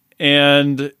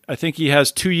 And I think he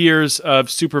has 2 years of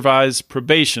supervised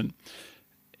probation.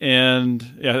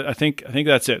 And yeah, I think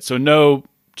that's it. So no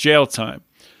jail time.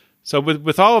 So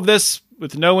with all of this,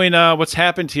 with knowing what's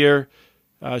happened here,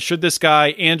 should this guy,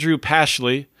 Andrew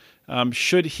Pashley,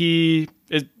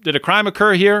 did a crime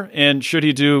occur here, and should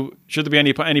there be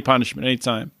any punishment, any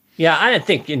time? Yeah, I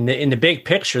think in the big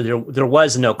picture there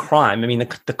was no crime. I mean,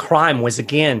 the crime was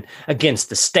again against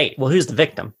the state. Well, who's the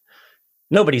victim?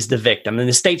 Nobody's the victim, and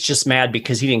the state's just mad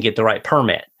because he didn't get the right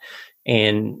permit.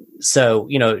 And so,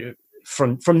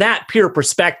 from that pure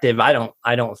perspective, I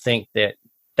don't think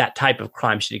that type of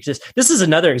crime should exist. This is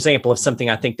another example of something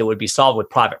I think that would be solved with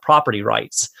private property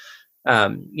rights.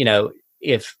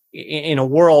 If in a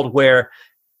world where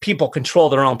people control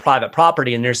their own private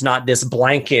property and there's not this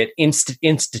blanket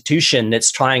institution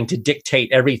that's trying to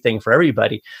dictate everything for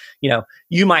everybody,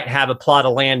 you might have a plot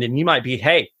of land and you might be,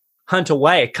 hey, hunt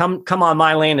away, come on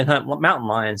my land and hunt mountain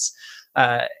lions,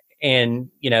 and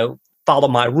follow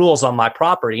my rules on my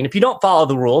property. And if you don't follow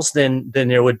the rules, then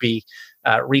there would be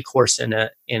recourse in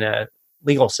a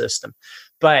legal system.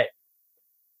 But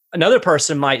another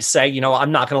person might say,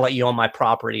 I'm not going to let you on my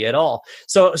property at all.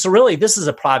 So really, this is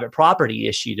a private property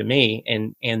issue to me,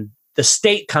 and the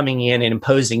state coming in and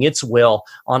imposing its will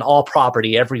on all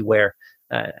property everywhere,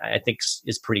 I think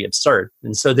is pretty absurd.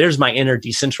 And so there's my inner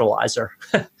decentralizer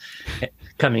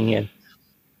coming in.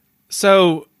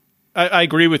 So I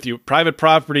agree with you. Private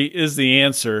property is the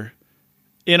answer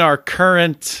in our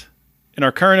current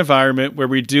environment, where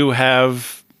we do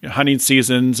have hunting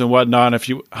seasons and whatnot. If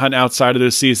you hunt outside of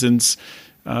those seasons,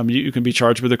 you can be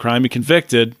charged with a crime and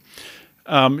convicted.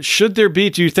 Should there be?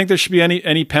 Do you think there should be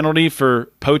any penalty for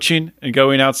poaching and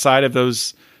going outside of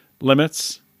those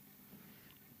limits?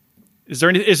 Is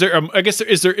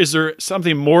there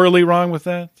something morally wrong with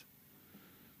that?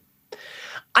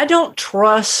 I don't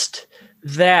trust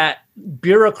that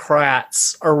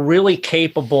bureaucrats are really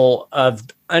capable of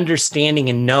understanding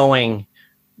and knowing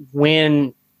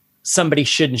when somebody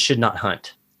should and should not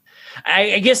hunt.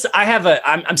 I guess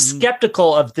I'm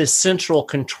skeptical of this central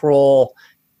control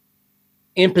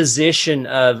imposition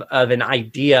of an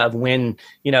idea of when,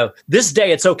 this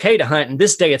day it's okay to hunt and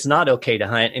this day it's not okay to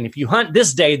hunt. And if you hunt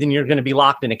this day, then you're going to be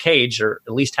locked in a cage or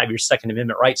at least have your Second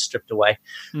Amendment rights stripped away.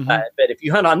 But if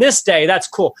you hunt on this day, that's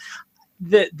cool.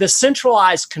 The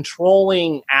centralized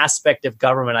controlling aspect of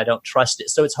government, I don't trust it.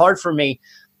 So it's hard for me.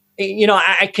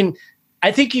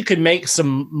 I think you could make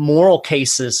some moral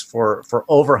cases for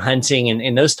overhunting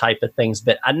and those type of things,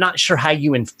 but I'm not sure how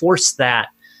you enforce that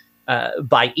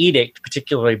by edict,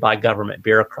 particularly by government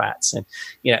bureaucrats. And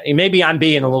maybe I'm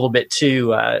being a little bit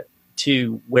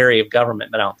too wary of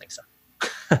government, but I don't think so.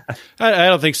 I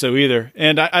don't think so either.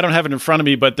 And I don't have it in front of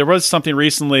me, but there was something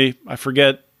recently, I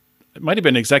forget, it might have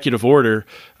been an executive order.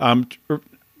 It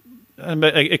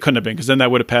couldn't have been, because then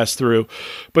that would have passed through.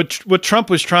 But what Trump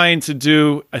was trying to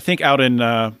do, I think out in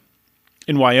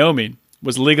Wyoming,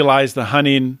 was legalize the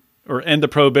hunting or end the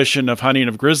prohibition of hunting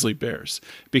of grizzly bears,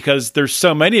 because there's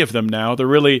so many of them now. They're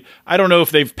really, I don't know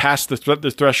if they've passed the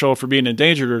threshold for being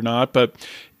endangered or not, but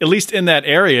at least in that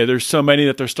area, there's so many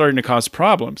that they're starting to cause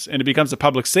problems, and it becomes a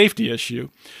public safety issue.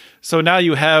 So now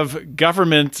you have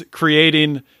government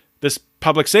creating this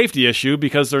public safety issue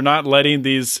because they're not letting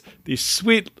these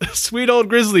sweet old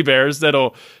grizzly bears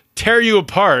that'll tear you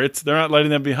apart. They're not letting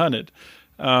them be hunted.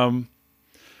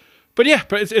 But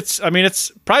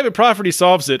it's private property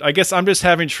solves it. I guess I'm just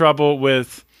having trouble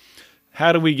with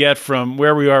how do we get from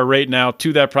where we are right now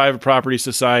to that private property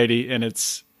society, and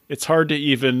it's hard to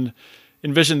even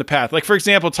envision the path. Like, for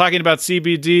example, talking about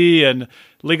CBD and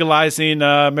legalizing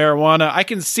marijuana, I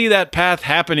can see that path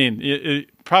happening.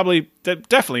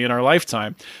 Definitely in our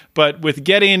lifetime, but with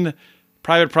getting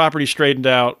private property straightened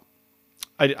out,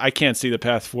 I can't see the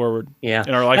path forward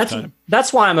in our lifetime.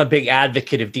 That's why I'm a big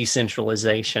advocate of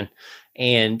decentralization.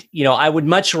 And, I would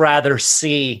much rather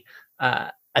see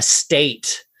a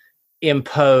state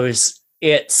impose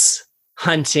its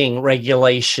hunting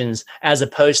regulations as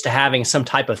opposed to having some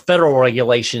type of federal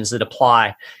regulations that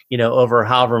apply, over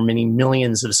however many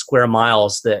millions of square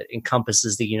miles that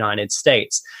encompasses the United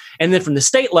States. And then from the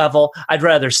state level, I'd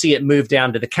rather see it move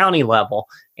down to the county level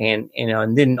and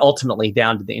then ultimately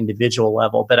down to the individual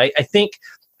level. But I think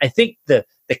the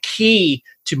key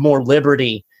to more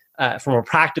liberty from a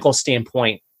practical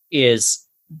standpoint is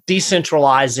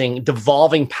decentralizing,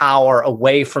 devolving power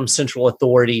away from central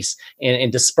authorities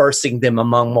and dispersing them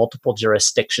among multiple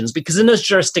jurisdictions, because then those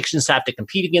jurisdictions have to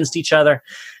compete against each other.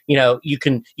 You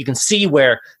can see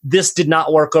where this did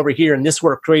not work over here and this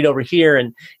worked great over here,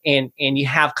 and you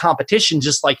have competition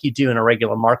just like you do in a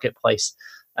regular marketplace.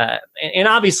 And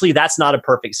obviously that's not a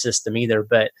perfect system either,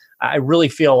 but I really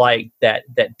feel like that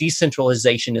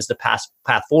decentralization is the path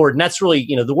forward. And that's really,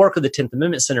 the work of the 10th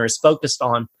Amendment Center is focused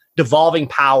on devolving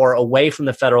power away from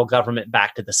the federal government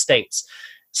back to the states.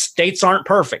 States aren't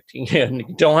perfect. You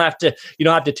don't have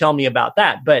to tell me about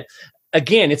that. But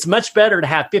again, it's much better to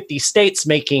have 50 states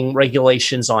making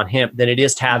regulations on hemp than it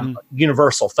is to have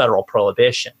universal federal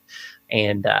prohibition.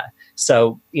 And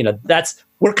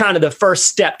we're kind of the first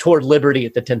step toward liberty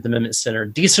at the 10th Amendment Center.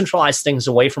 Decentralize things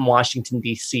away from Washington,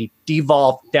 D.C.,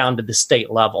 devolve down to the state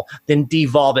level, then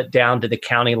devolve it down to the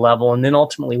county level, and then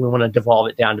ultimately we want to devolve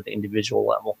it down to the individual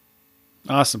level.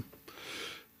 Awesome.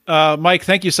 Mike,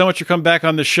 thank you so much for coming back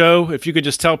on the show. If you could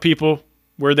just tell people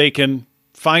where they can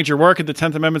find your work at the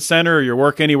 10th Amendment Center or your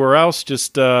work anywhere else,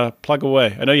 just plug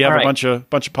away. I know you have a bunch of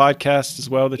podcasts as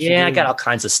well that you do. I got all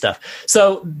kinds of stuff.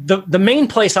 So the main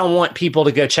place I want people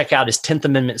to go check out is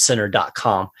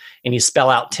 10thamendmentcenter.com, and you spell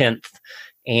out 10th.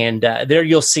 And there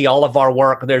you'll see all of our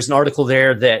work. There's an article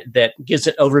there that gives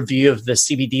an overview of the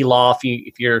CBD law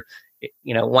if you're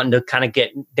wanting to kind of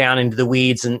get down into the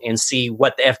weeds and see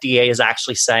what the FDA is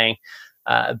actually saying.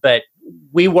 But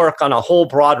we work on a whole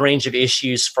broad range of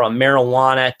issues, from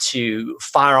marijuana to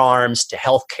firearms to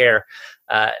healthcare,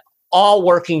 all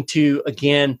working to,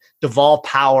 again, devolve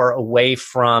power away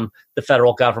from the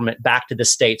federal government back to the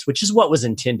states, which is what was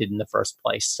intended in the first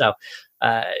place. So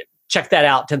check that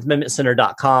out,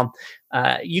 10thamendmentcenter.com.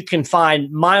 You can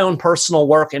find my own personal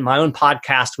work and my own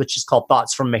podcast, which is called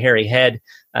Thoughts from Meharry Head.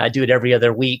 I do it every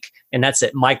other week, and that's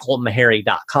at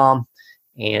michaelmeharry.com.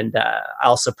 And I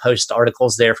also post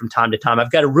articles there from time to time.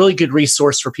 I've got a really good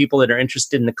resource for people that are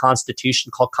interested in the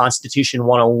Constitution called Constitution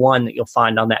 101 that you'll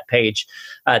find on that page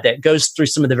that goes through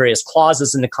some of the various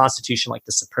clauses in the Constitution, like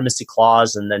the Supremacy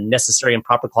Clause and the Necessary and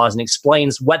Proper Clause, and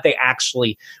explains what they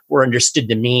actually were understood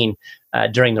to mean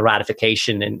during the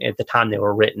ratification and at the time they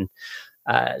were written.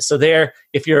 So there,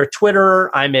 if you're a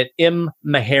Twitterer, I'm at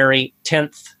mmeharry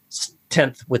 10th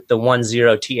with the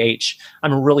 10th.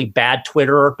 I'm a really bad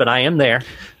Twitterer, but I am there.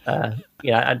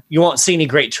 You won't see any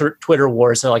great Twitter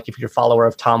wars, like if you're a follower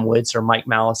of Tom Woods or Mike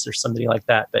Malice or somebody like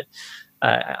that. But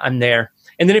I'm there.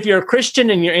 And then if you're a Christian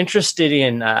and you're interested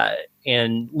in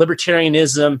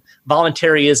libertarianism,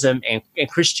 voluntarism, and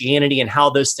Christianity and how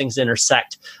those things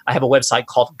intersect, I have a website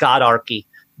called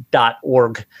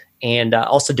godarchy.org, and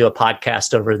also do a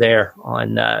podcast over there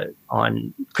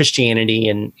on Christianity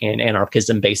and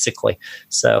anarchism, basically.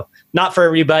 So not for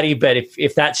everybody, but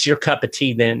if that's your cup of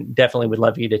tea, then definitely would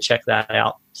love you to check that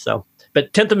out. So,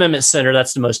 but 10th Amendment Center,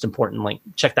 that's the most important link.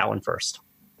 Check that one first.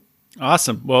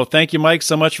 Awesome. Well, thank you, Mike,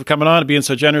 so much for coming on and being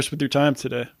so generous with your time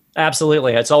today.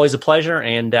 Absolutely. It's always a pleasure.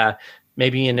 And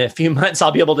maybe in a few months,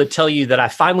 I'll be able to tell you that I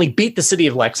finally beat the city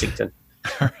of Lexington.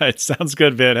 All right. Sounds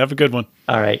good, man. Have a good one.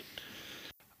 All right.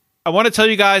 I want to tell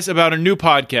you guys about a new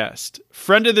podcast.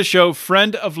 Friend of the show,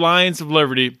 friend of Lions of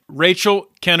Liberty, Rachel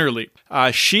Kennerly.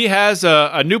 She has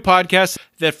a new podcast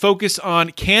that focuses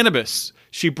on cannabis.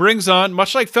 She brings on,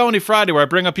 much like Felony Friday, where I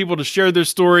bring on people to share their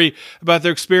story about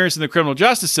their experience in the criminal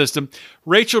justice system,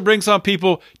 Rachel brings on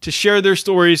people to share their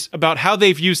stories about how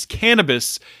they've used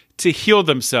cannabis to heal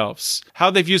themselves,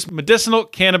 how they've used medicinal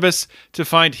cannabis to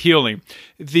find healing.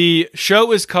 The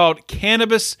show is called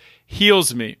Cannabis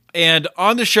Heals Me. And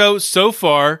on the show so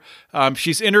far,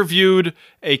 she's interviewed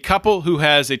a couple who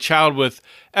has a child with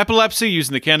epilepsy,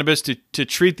 using the cannabis to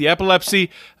treat the epilepsy,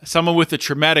 someone with a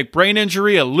traumatic brain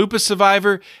injury, a lupus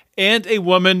survivor, and a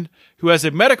woman who has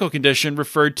a medical condition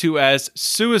referred to as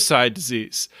suicide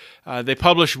disease. They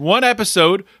publish one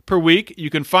episode per week. You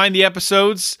can find the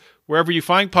episodes wherever you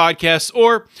find podcasts,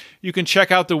 or you can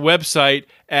check out the website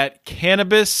at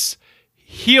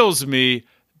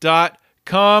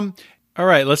cannabishealsme.com. All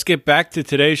right, let's get back to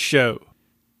today's show.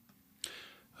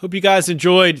 Hope you guys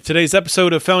enjoyed today's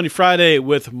episode of Felony Friday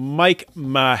with Mike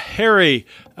Maharrey.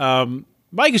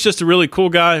 Mike is just a really cool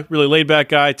guy, really laid-back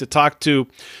guy to talk to.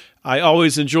 I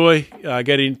always enjoy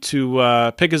getting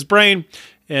to pick his brain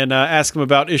and ask him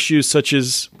about issues such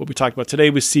as what we talked about today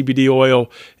with CBD oil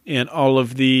and all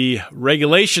of the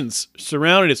regulations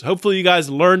surrounding it. So hopefully you guys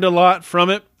learned a lot from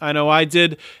it. I know I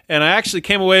did, and I actually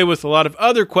came away with a lot of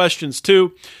other questions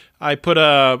too. I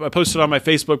posted on my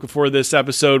Facebook before this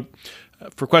episode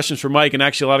for questions for Mike, and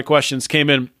actually a lot of questions came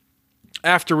in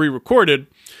after we recorded,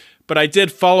 but I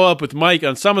did follow up with Mike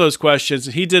on some of those questions.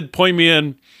 He did point me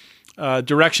in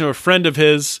direction of a friend of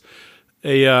his,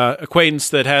 a acquaintance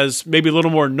that has maybe a little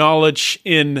more knowledge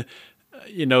in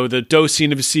the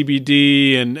dosing of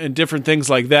CBD and different things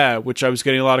like that, which I was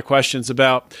getting a lot of questions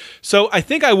about. So I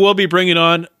think I will be bringing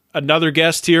on another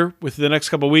guest here within the next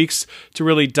couple of weeks to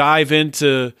really dive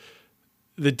into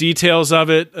the details of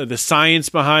it, the science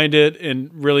behind it, and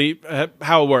really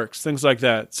how it works, things like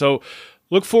that. So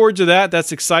look forward to that.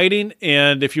 That's exciting.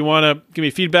 And if you want to give me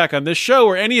feedback on this show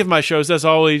or any of my shows, as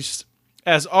always,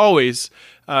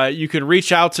 you can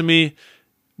reach out to me.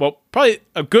 Well, probably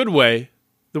a good way,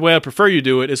 the way I prefer you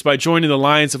do it, is by joining the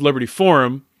Lions of Liberty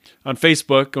Forum on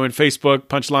Facebook. Go in Facebook,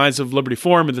 punch Lions of Liberty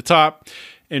Forum at the top,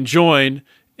 and join.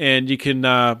 And you can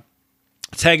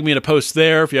tag me in a post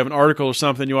there if you have an article or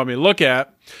something you want me to look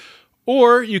at.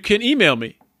 Or you can email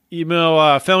me. Email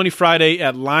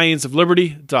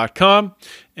felonyfriday@lionsofliberty.com,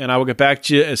 and I will get back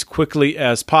to you as quickly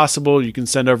as possible. You can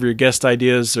send over your guest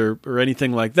ideas or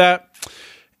anything like that.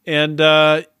 And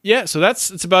so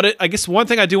that's about it. I guess one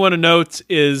thing I do want to note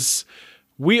is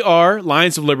we are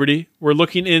Lions of Liberty. We're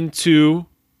looking into,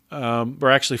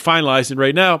 we're actually finalizing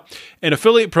right now, an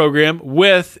affiliate program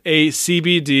with a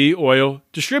CBD oil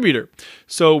distributor.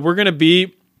 So we're going to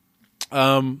be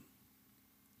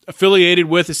affiliated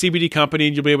with a CBD company,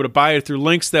 and you'll be able to buy it through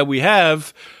links that we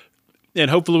have, and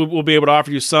hopefully we'll be able to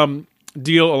offer you some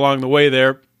deal along the way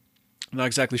there. I'm not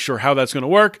exactly sure how that's going to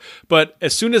work, but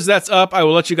as soon as that's up, I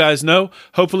will let you guys know.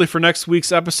 Hopefully for next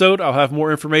week's episode, I'll have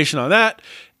more information on that.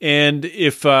 And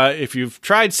if you've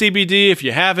tried CBD, if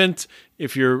you haven't,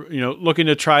 if you're looking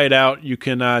to try it out, you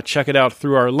can check it out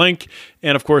through our link.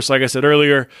 And of course, like I said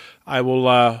earlier, I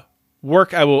will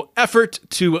effort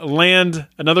to land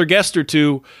another guest or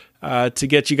two to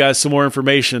get you guys some more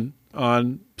information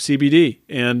on CBD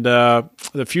and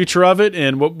the future of it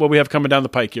and what we have coming down the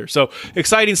pike here. So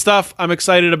exciting stuff. I'm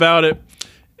excited about it.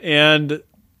 And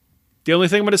the only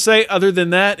thing I'm going to say other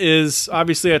than that is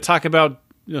obviously I talk about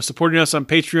supporting us on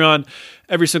Patreon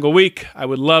every single week. I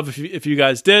would love if you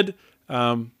guys did.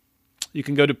 You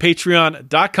can go to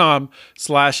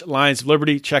patreon.com/Lions of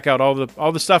Liberty. Check out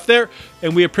all the stuff there,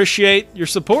 and we appreciate your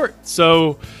support.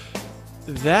 So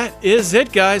that is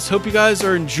it, guys. Hope you guys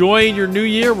are enjoying your new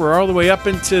year. We're all the way up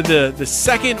into the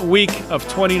second week of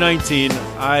 2019.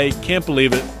 I can't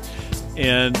believe it,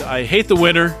 and I hate the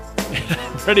winter.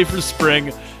 I'm ready for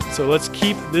spring. So let's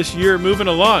keep this year moving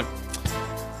along.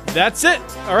 That's it.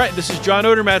 All right, this is John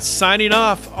Odermatt signing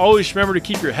off. Always remember to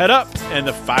keep your head up and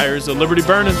the fires of liberty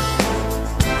burning.